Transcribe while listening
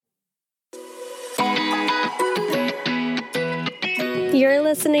You're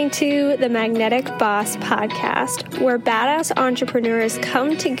listening to the Magnetic Boss Podcast, where badass entrepreneurs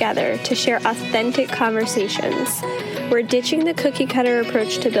come together to share authentic conversations. We're ditching the cookie-cutter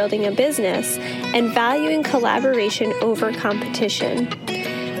approach to building a business and valuing collaboration over competition.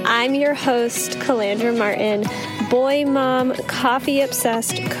 I'm your host, Calandra Martin, boy mom,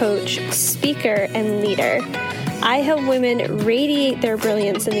 coffee-obsessed coach, speaker, and leader. I help women radiate their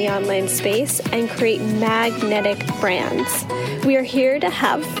brilliance in the online space and create magnetic brands. We are here to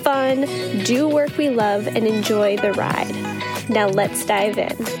have fun, do work we love, and enjoy the ride. Now let's dive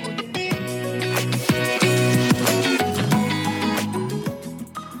in.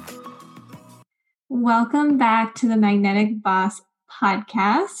 Welcome back to the Magnetic Boss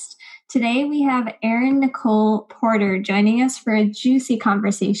Podcast. Today we have Erin-Nicole Porter joining us for a juicy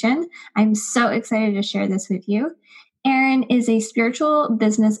conversation. I'm so excited to share this with you. Erin is a spiritual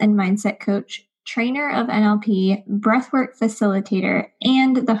business and mindset coach, trainer of NLP, breathwork facilitator,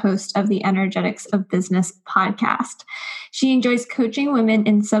 and the host of the Energetics of Business podcast. She enjoys coaching women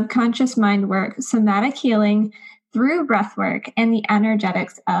in subconscious mind work, somatic healing through breathwork, and the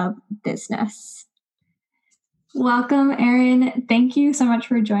energetics of business. Welcome, Erin. Thank you so much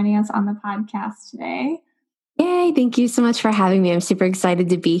for joining us on the podcast today. Yay, thank you so much for having me. I'm super excited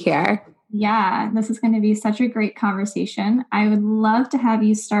to be here. Yeah, this is going to be such a great conversation. I would love to have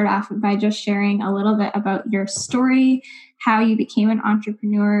you start off by just sharing a little bit about your story, how you became an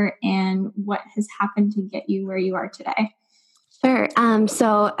entrepreneur, and what has happened to get you where you are today. Sure.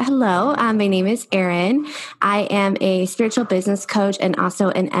 So hello, my name is Erin. I am a spiritual business coach and also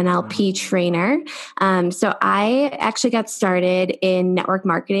an NLP trainer. So I actually got started in network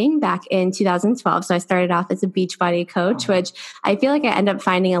marketing back in 2012. So I started off as a Beachbody coach, which I feel like I end up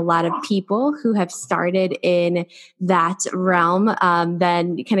finding a lot of people who have started in that realm,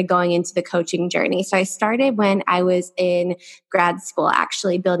 then kind of going into the coaching journey. So I started when I was in grad school,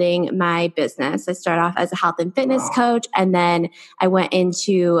 actually building my business. I started off as a health and fitness coach, and then I went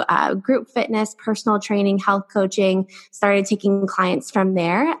into group fitness, personal training, health coaching, started taking clients from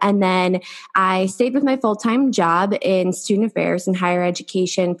there. And then I stayed with my full-time job in student affairs and higher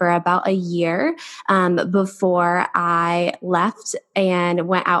education for about a year before I left and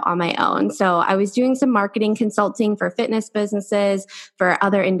went out on my own. So I was doing some marketing consulting for fitness businesses, for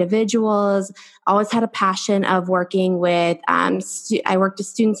other individuals. Always had a passion of working with, I worked with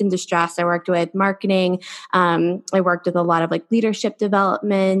students in distress. I worked with marketing. I worked with a lot of like leadership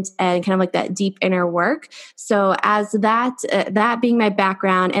development and kind of like that deep inner work. So as that being my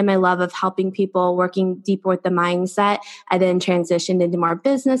background and my love of helping people, working deeper with the mindset, I then transitioned into more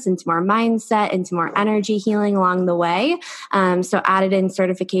business, into more mindset, into more energy healing along the way. So added in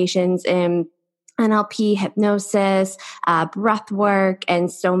certifications in NLP, hypnosis, breath work,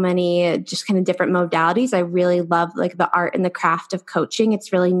 and so many just kind of different modalities. I really love like the art and the craft of coaching.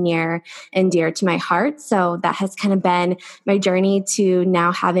 It's really near and dear to my heart. So that has kind of been my journey to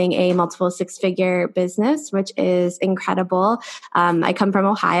now having a multiple six-figure business, which is incredible. I come from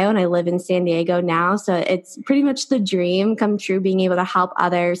Ohio and I live in San Diego now. So it's pretty much the dream come true, being able to help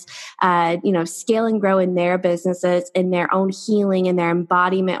others, scale and grow in their businesses, in their own healing, in their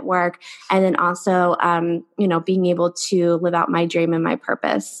embodiment work, and then also being able to live out my dream and my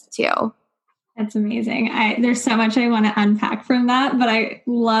purpose too. That's amazing. There's so much I want to unpack from that, but I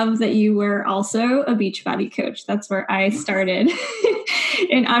love that you were also a Beachbody coach. That's where I started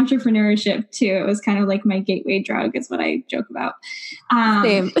in entrepreneurship too. It was kind of like my gateway drug is what I joke about.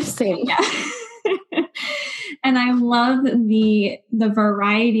 Same. Yeah. And I love the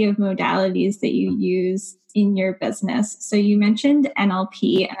variety of modalities that you use in your business. So you mentioned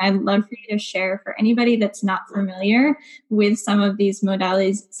NLP, and I'd love for you to share for anybody that's not familiar with some of these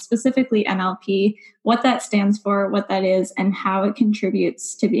modalities, specifically NLP, what that stands for, what that is, and how it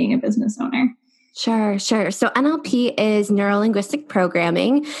contributes to being a business owner. Sure. So NLP is neuro-linguistic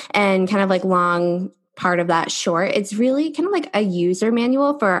programming, and kind of like long part of that short, it's really kind of like a user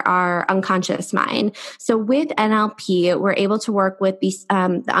manual for our unconscious mind. So with NLP, we're able to work with the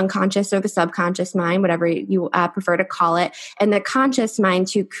unconscious or the subconscious mind, whatever you prefer to call it, and the conscious mind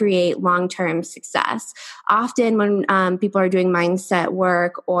to create long-term success. Often when people are doing mindset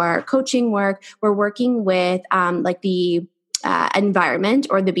work or coaching work, we're working with like the environment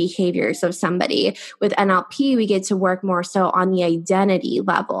or the behaviors of somebody. With NLP, we get to work more so on the identity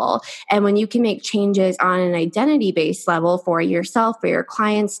level. And when you can make changes on an identity-based level for yourself, for your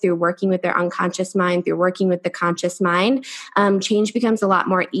clients, through working with their unconscious mind, through working with the conscious mind, change becomes a lot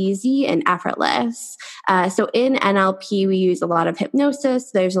more easy and effortless. So in NLP, we use a lot of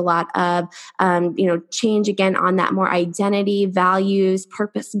hypnosis. There's a lot of, change again on that more identity, values,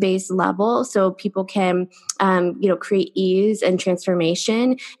 purpose-based level. So people can, create ease ease and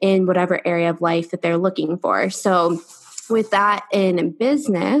transformation in whatever area of life that they're looking for. So with that in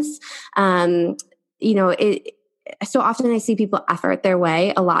business, so often I see people effort their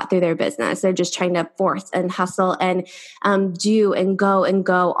way a lot through their business. They're just trying to force and hustle and do and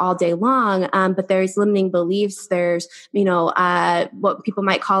go all day long. But there's limiting beliefs. There's, what people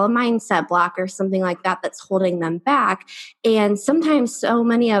might call a mindset block or something like that that's holding them back. And sometimes so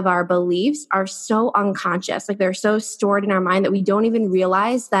many of our beliefs are so unconscious, like they're so stored in our mind that we don't even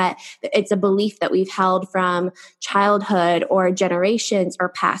realize that it's a belief that we've held from childhood or generations or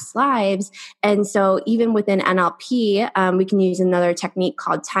past lives. And so even within NLP, we can use another technique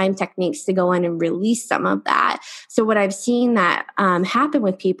called time techniques to go in and release some of that. So what I've seen that happen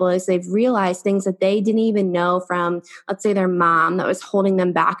with people is they've realized things that they didn't even know from, let's say, their mom that was holding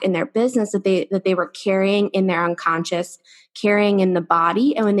them back in their business that they were carrying in their unconscious, carrying in the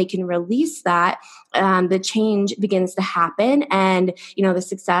body. And when they can release that, the change begins to happen. And, the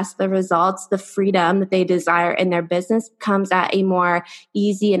success, the results, the freedom that they desire in their business comes at a more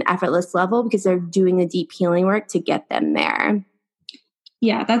easy and effortless level because they're doing the deep healing work to get them there.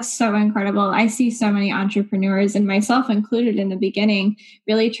 Yeah, that's so incredible. I see so many entrepreneurs, and myself included in the beginning,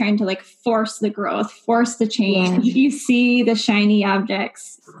 really trying to force the growth, force the change. Yeah. You see the shiny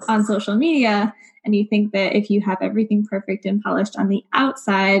objects on social media, and you think that if you have everything perfect and polished on the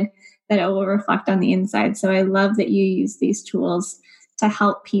outside, that it will reflect on the inside. So I love that you use these tools to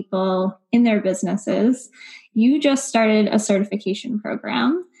help people in their businesses. You just started a certification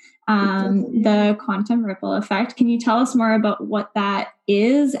program, the quantum ripple effect. Can you tell us more about what that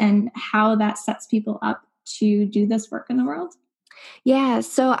is and how that sets people up to do this work in the world? Yeah.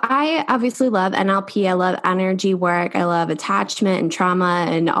 So I obviously love NLP. I love energy work. I love attachment and trauma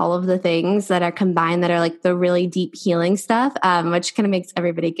and all of the things that are combined that are like the really deep healing stuff, which kind of makes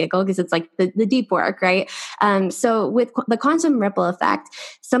everybody giggle because it's like the deep work, right? So with the quantum ripple effect,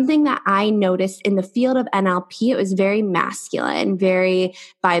 something that I noticed in the field of NLP, it was very masculine, very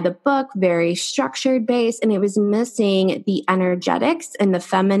by the book, very structured based, and it was missing the energetics and the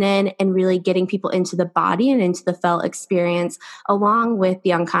feminine and really getting people into the body and into the felt experience along with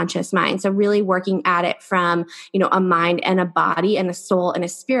the unconscious mind. So really working at it from, a mind and a body and a soul and a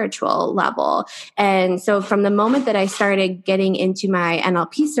spiritual level. And so from the moment that I started getting into my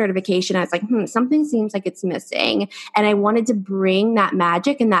NLP certification, I was like, something seems like it's missing. And I wanted to bring that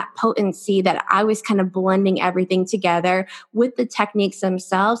magic and that potency that I was kind of blending everything together with the techniques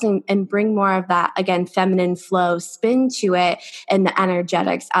themselves and bring more of that, again, feminine flow spin to it and the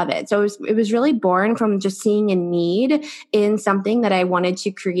energetics of it. So it was really born from just seeing a need in something that I wanted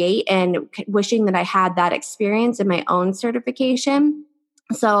to create and wishing that I had that experience in my own certification.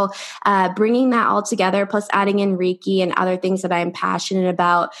 So bringing that all together, plus adding in Reiki and other things that I'm passionate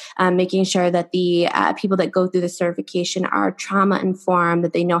about, making sure that the people that go through the certification are trauma informed,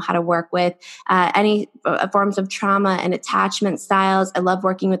 that they know how to work with any forms of trauma and attachment styles. I love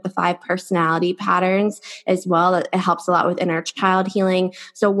working with the 5 personality patterns as well. It helps a lot with inner child healing.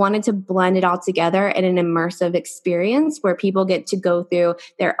 So wanted to blend it all together in an immersive experience where people get to go through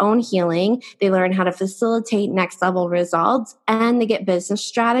their own healing. They learn how to facilitate next level results, and they get business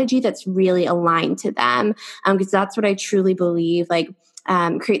strategy that's really aligned to them. Because that's what I truly believe,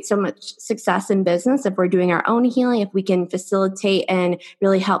 create so much success in business if we're doing our own healing, if we can facilitate and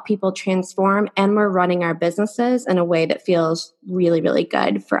really help people transform, and we're running our businesses in a way that feels really, really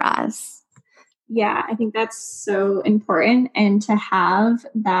good for us. Yeah, I think that's so important. And to have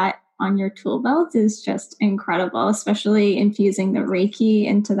that on your tool belt is just incredible, especially infusing the Reiki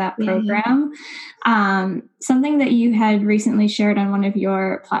into that program. Something that you had recently shared on one of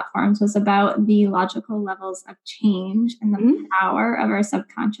your platforms was about the logical levels of change and the power of our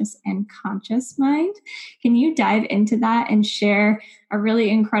subconscious and conscious mind. Can you dive into that and share a really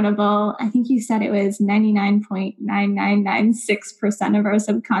incredible, I think you said it was 99.9996% of our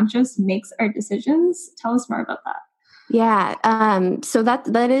subconscious makes our decisions. Tell us more about that. Yeah. So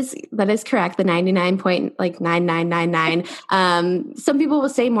that is correct. The 99.9999. Some people will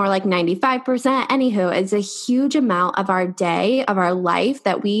say more like 95%. Anywho, it's a huge amount of our day, of our life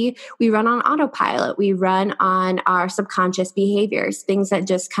that we run on autopilot. We run on our subconscious behaviors, things that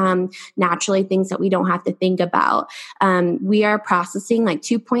just come naturally, things that we don't have to think about. We are processing like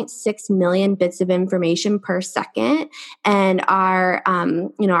 2.6 million bits of information per second, and our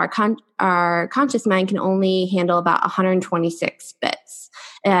conscious mind can only handle about 126 bits.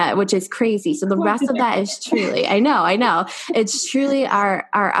 which is crazy. So the rest of that is truly, I know, it's truly our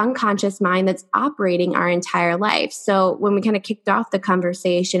unconscious mind that's operating our entire life. So when we kind of kicked off the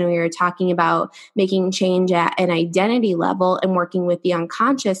conversation, we were talking about making change at an identity level and working with the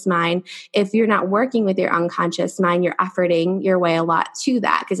unconscious mind. If you're not working with your unconscious mind, you're efforting your way a lot to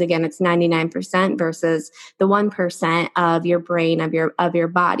that. Because again, it's 99% versus the 1% of your brain, of your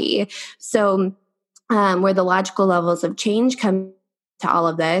body. So where the logical levels of change come to all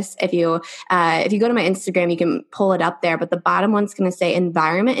of this. If you go to my Instagram, you can pull it up there, but the bottom one's going to say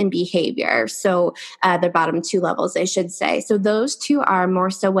environment and behavior. So the bottom two levels, I should say. So those two are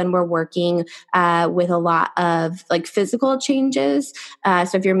more so when we're working with a lot of like physical changes.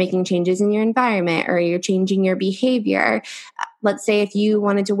 So if you're making changes in your environment or you're changing your behavior, let's say if you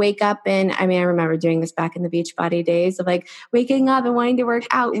wanted to wake up and I remember doing this back in the Beachbody days of like waking up and wanting to work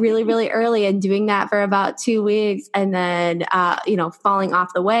out really, really early and doing that for about 2 weeks and then, falling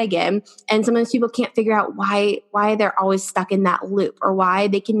off the wagon. And sometimes people can't figure out why they're always stuck in that loop or why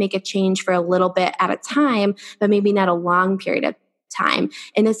they can make a change for a little bit at a time, but maybe not a long period of time.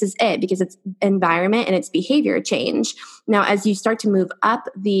 And this is it because it's environment and it's behavior change. Now, as you start to move up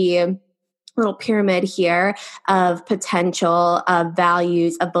the little pyramid here of potential, of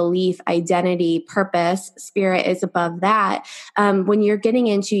values, of belief, identity, purpose, spirit is above that. When you're getting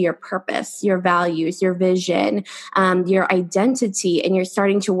into your purpose, your values, your vision, your identity, and you're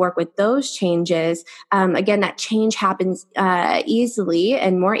starting to work with those changes, again, that change happens easily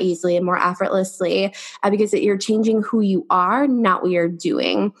and more effortlessly because you're changing who you are, not what you're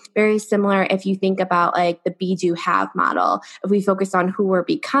doing. Very similar if you think about like the be, do, have model. If we focus on who we're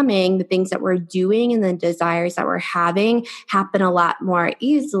becoming, the things that we're doing and the desires that we're having happen a lot more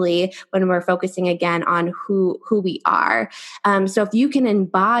easily when we're focusing again on who we are. So if you can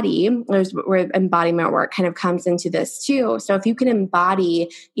embody, there's where embodiment work kind of comes into this too. So if you can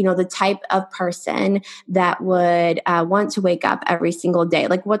embody, the type of person that would want to wake up every single day,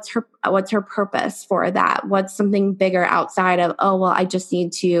 like what's her purpose for that? What's something bigger outside of, oh, well, I just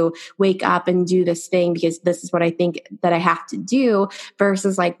need to wake up and do this thing because this is what I think that I have to do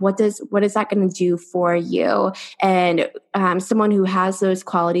versus like, what is that going to do for you? And someone who has those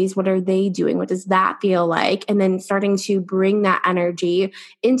qualities, what are they doing? What does that feel like? And then starting to bring that energy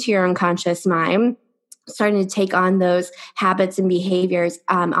into your unconscious mind, starting to take on those habits and behaviors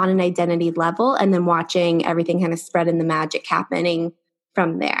on an identity level, and then watching everything kind of spread and the magic happening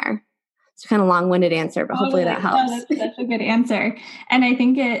from there. It's kind of long-winded answer, but hopefully that helps. No, that's a good answer. And I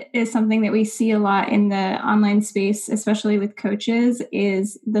think it is something that we see a lot in the online space, especially with coaches,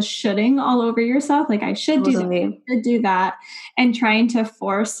 is the shoulding all over yourself. Like I should do that, I should do that, and trying to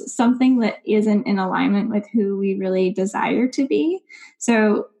force something that isn't in alignment with who we really desire to be.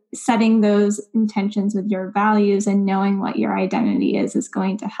 So setting those intentions with your values and knowing what your identity is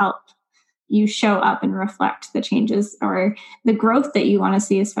going to help you show up and reflect the changes or the growth that you want to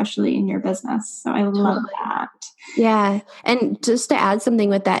see, especially in your business. So I love that. Yeah. And just to add something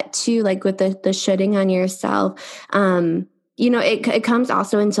with that too, like with the shoulding on yourself, it comes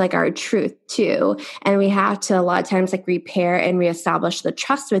also into like our truth too. And we have to a lot of times like repair and reestablish the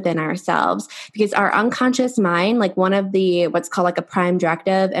trust within ourselves because our unconscious mind, like one of the, what's called like a prime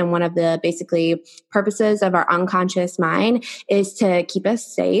directive and one of the basically purposes of our unconscious mind is to keep us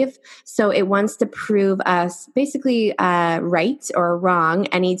safe. So it wants to prove us basically right or wrong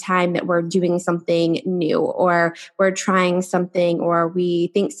anytime that we're doing something new or we're trying something or we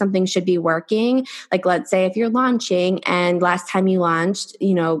think something should be working. Like let's say if you're launching and last time you launched,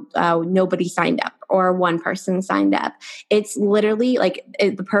 nobody signed up or one person signed up. It's literally like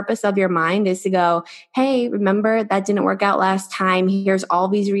the purpose of your mind is to go, hey, remember that didn't work out last time. Here's all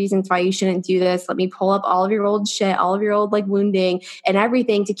these reasons why you shouldn't do this. Let me pull up all of your old shit, all of your old like wounding and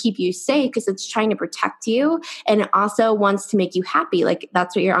everything to keep you safe because it's trying to protect you. And it also wants to make you happy. Like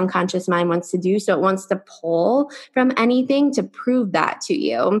that's what your unconscious mind wants to do. So it wants to pull from anything to prove that to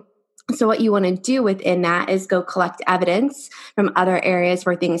you. So what you want to do within that is go collect evidence from other areas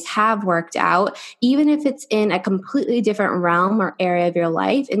where things have worked out, even if it's in a completely different realm or area of your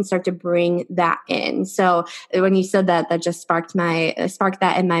life, and start to bring that in. So when you said that, that just sparked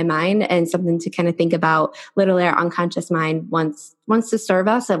that in my mind and something to kind of think about. Literally our unconscious mind wants to serve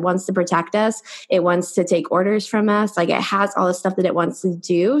us. It wants to protect us. It wants to take orders from us. Like it has all the stuff that it wants to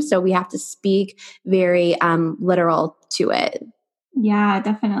do. So we have to speak very literal to it. Yeah,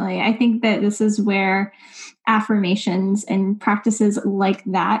 definitely. I think that this is where affirmations and practices like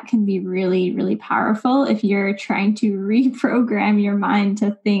that can be really, really powerful if you're trying to reprogram your mind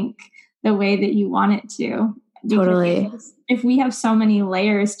to think the way that you want it to. Because Totally. if we have so many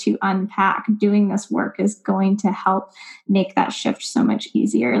layers to unpack, doing this work is going to help make that shift so much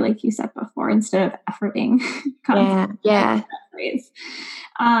easier, like you said before, instead of efforting Yeah. constantly. Yeah. Phrase.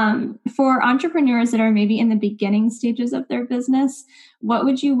 For entrepreneurs that are maybe in the beginning stages of their business, what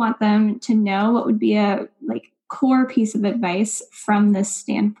would you want them to know? What would be a core piece of advice from this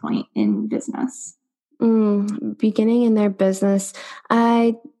standpoint in business? Beginning in their business,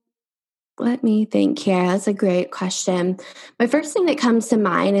 let me think here. That's a great question. My first thing that comes to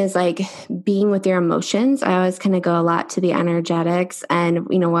mind is like being with your emotions. I always kind of go a lot to the energetics. And,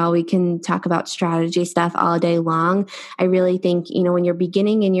 while we can talk about strategy stuff all day long, I really think, when you're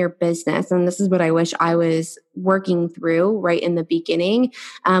beginning in your business, and this is what I wish I was working through right in the beginning,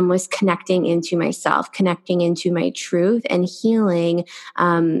 was connecting into myself, connecting into my truth, and healing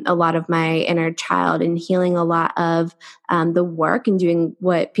a lot of my inner child, and healing a lot of the work, and doing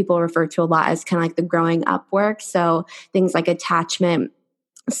what people refer to a lot as kind of like the growing up work. So things like attachment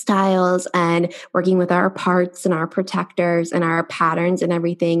styles, and working with our parts and our protectors and our patterns and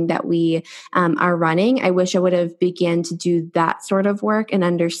everything that we are running. I wish I would have began to do that sort of work, and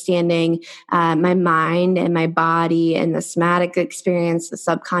understanding my mind and my body and the somatic experience, the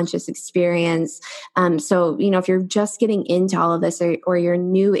subconscious experience. So, if you're just getting into all of this, or you're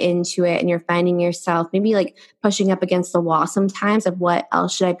new into it, and you're finding yourself maybe like pushing up against the wall sometimes of what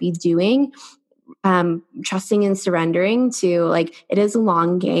else should I be doing, trusting and surrendering to, like, it is a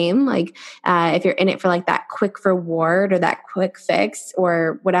long game. Like, if you're in it for like that quick reward or that quick fix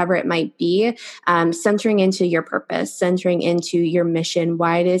or whatever it might be, centering into your purpose, centering into your mission,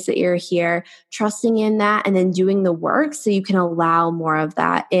 why it is that you're here, trusting in that, and then doing the work so you can allow more of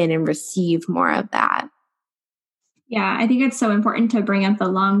that in and receive more of that. Yeah, I think it's so important to bring up the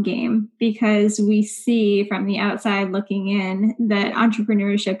long game, because we see from the outside looking in that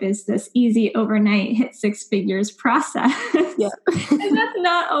entrepreneurship is this easy overnight hit six figures process. Yeah. And that's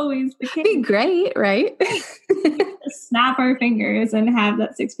not always the case. Be great, right? Snap our fingers and have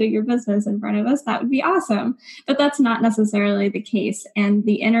that six-figure business in front of us. That would be awesome. But that's not necessarily the case. And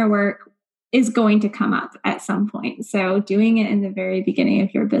the inner work is going to come up at some point. So doing it in the very beginning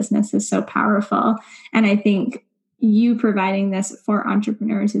of your business is so powerful. And I think you providing this for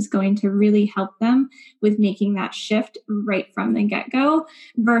entrepreneurs is going to really help them with making that shift right from the get-go,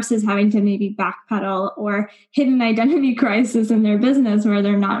 versus having to maybe backpedal or hit an identity crisis in their business where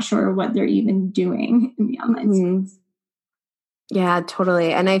they're not sure what they're even doing in the online space. Yeah,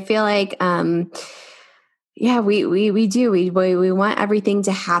 totally. And I feel like, yeah, we do. We want everything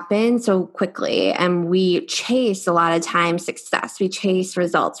to happen so quickly, and we chase a lot of times success. We chase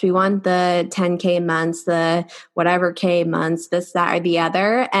results. We want the 10K months, the whatever K months, this, that, or the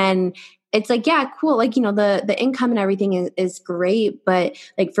other. And it's like, yeah, cool. Like, the income and everything is great, but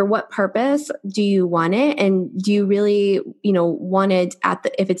like, for what purpose do you want it? And do you really, want it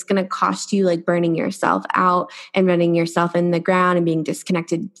if it's going to cost you like burning yourself out and running yourself in the ground and being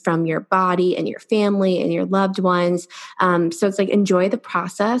disconnected from your body and your family and your loved ones. So it's like, enjoy the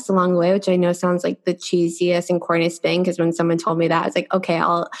process along the way, which I know sounds like the cheesiest and corniest thing. Cause when someone told me that, it's like, okay,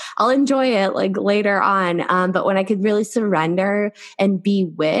 I'll enjoy it like later on. But when I could really surrender and be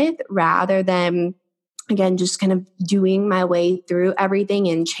with, rather than, again, just kind of doing my way through everything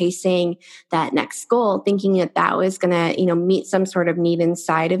and chasing that next goal, thinking that was going to, meet some sort of need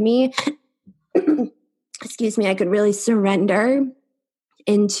inside of me. Excuse me, I could really surrender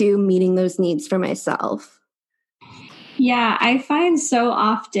into meeting those needs for myself. Yeah, I find so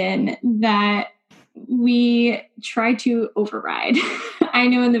often that we try to override. I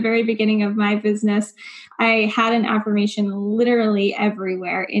know in the very beginning of my business, I had an affirmation literally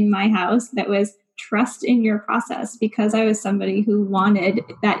everywhere in my house that was trust in your process, because I was somebody who wanted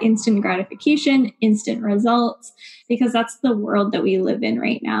that instant gratification, instant results, because that's the world that we live in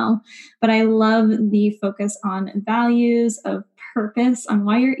right now. But I love the focus on values, of purpose, on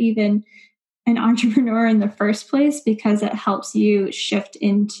why you're even an entrepreneur in the first place, because it helps you shift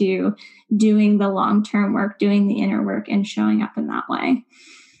into doing the long-term work, doing the inner work, and showing up in that way.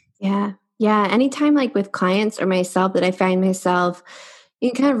 Yeah. Yeah. Anytime like with clients or myself that I find myself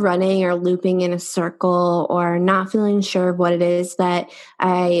kind of running or looping in a circle, or not feeling sure of what it is that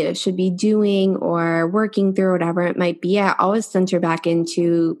I should be doing or working through, whatever it might be, I always center back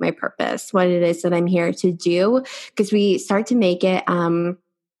into my purpose, what it is that I'm here to do. Because we start to make it,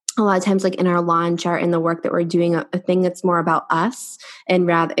 a lot of times, like in our launch or in the work that we're doing, a thing that's more about us, and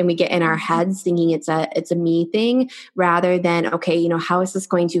we get in our heads thinking it's a me thing, rather than, okay, how is this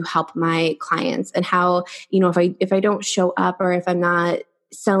going to help my clients? And how, if I don't show up, or if I'm not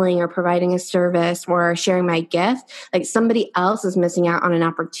selling or providing a service or sharing my gift, like somebody else is missing out on an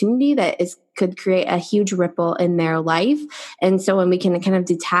opportunity that could create a huge ripple in their life. And so when we can kind of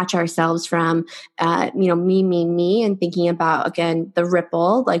detach ourselves from, me, and thinking about, again, the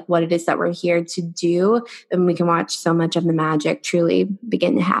ripple, like what it is that we're here to do, then we can watch so much of the magic truly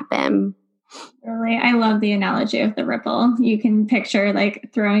begin to happen. Really, I love the analogy of the ripple. You can picture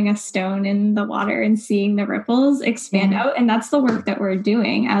like throwing a stone in the water and seeing the ripples expand out. And that's the work that we're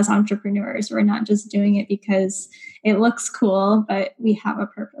doing as entrepreneurs. We're not just doing it because it looks cool, but we have a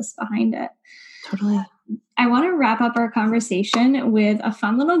purpose behind it. Totally. I want to wrap up our conversation with a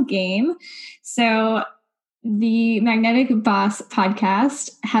fun little game. So the Magnetic Boss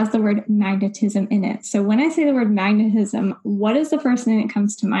podcast has the word magnetism in it. So when I say the word magnetism, what is the first thing that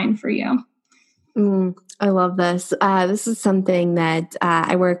comes to mind for you? I love this. This is something that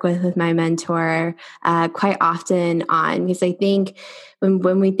I work with my mentor quite often on, because I think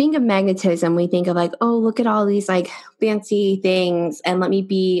when we think of magnetism, we think of like, oh, look at all these like fancy things and let me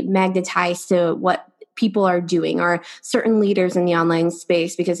be magnetized to what people are doing, or certain leaders in the online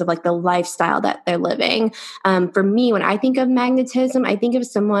space because of like the lifestyle that they're living. For me, when I think of magnetism, I think of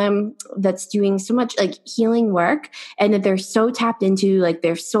someone that's doing so much like healing work, and that they're so tapped into like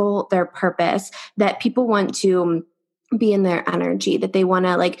their soul, their purpose, that people want to be in their energy, that they want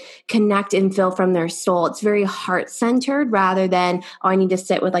to like connect and feel from their soul. It's very heart centered rather than, oh, I need to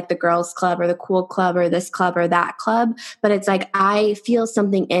sit with like the girls club or the cool club or this club or that club. But it's like, I feel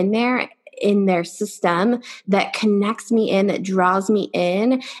something in there, in their system, that connects me in, that draws me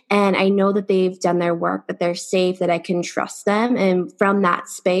in. And I know that they've done their work, that they're safe, that I can trust them. And from that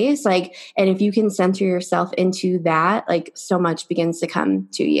space, like, and if you can center yourself into that, like so much begins to come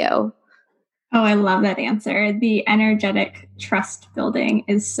to you. Oh, I love that answer. The energetic trust building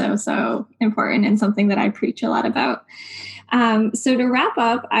is so, so important, and something that I preach a lot about. So to wrap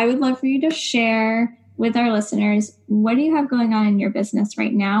up, I would love for you to share with our listeners, what do you have going on in your business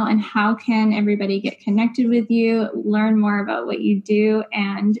right now, and how can everybody get connected with you, learn more about what you do,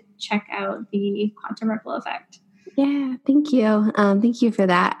 and check out the Quantum Ripple Effect? Yeah, thank you. Thank you for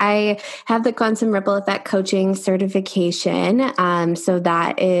that. I have the Quantum Ripple Effect coaching certification. So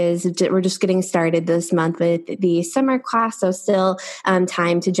that is, we're just getting started this month with the summer class. So still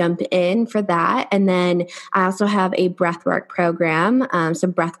time to jump in for that. And then I also have a breathwork program. So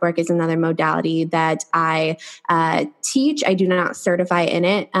breathwork is another modality that I teach. I do not certify in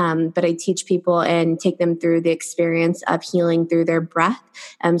it, but I teach people and take them through the experience of healing through their breath.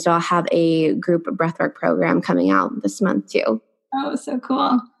 So I'll have a group breathwork program coming out this month too. Oh, so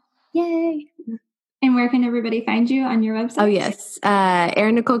cool. Yay. And where can everybody find you on your website? Oh, yes.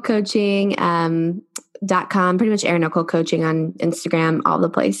 Erin-Nicole Coaching, .com, pretty much Erin-Nicole Coaching on Instagram, all the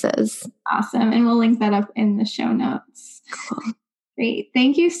places. Awesome. And we'll link that up in the show notes. Cool. Great.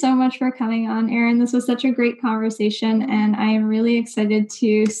 Thank you so much for coming on, Erin. This was such a great conversation, and I am really excited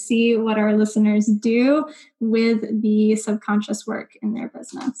to see what our listeners do with the subconscious work in their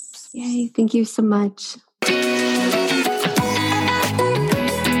business. Yay. Thank you so much.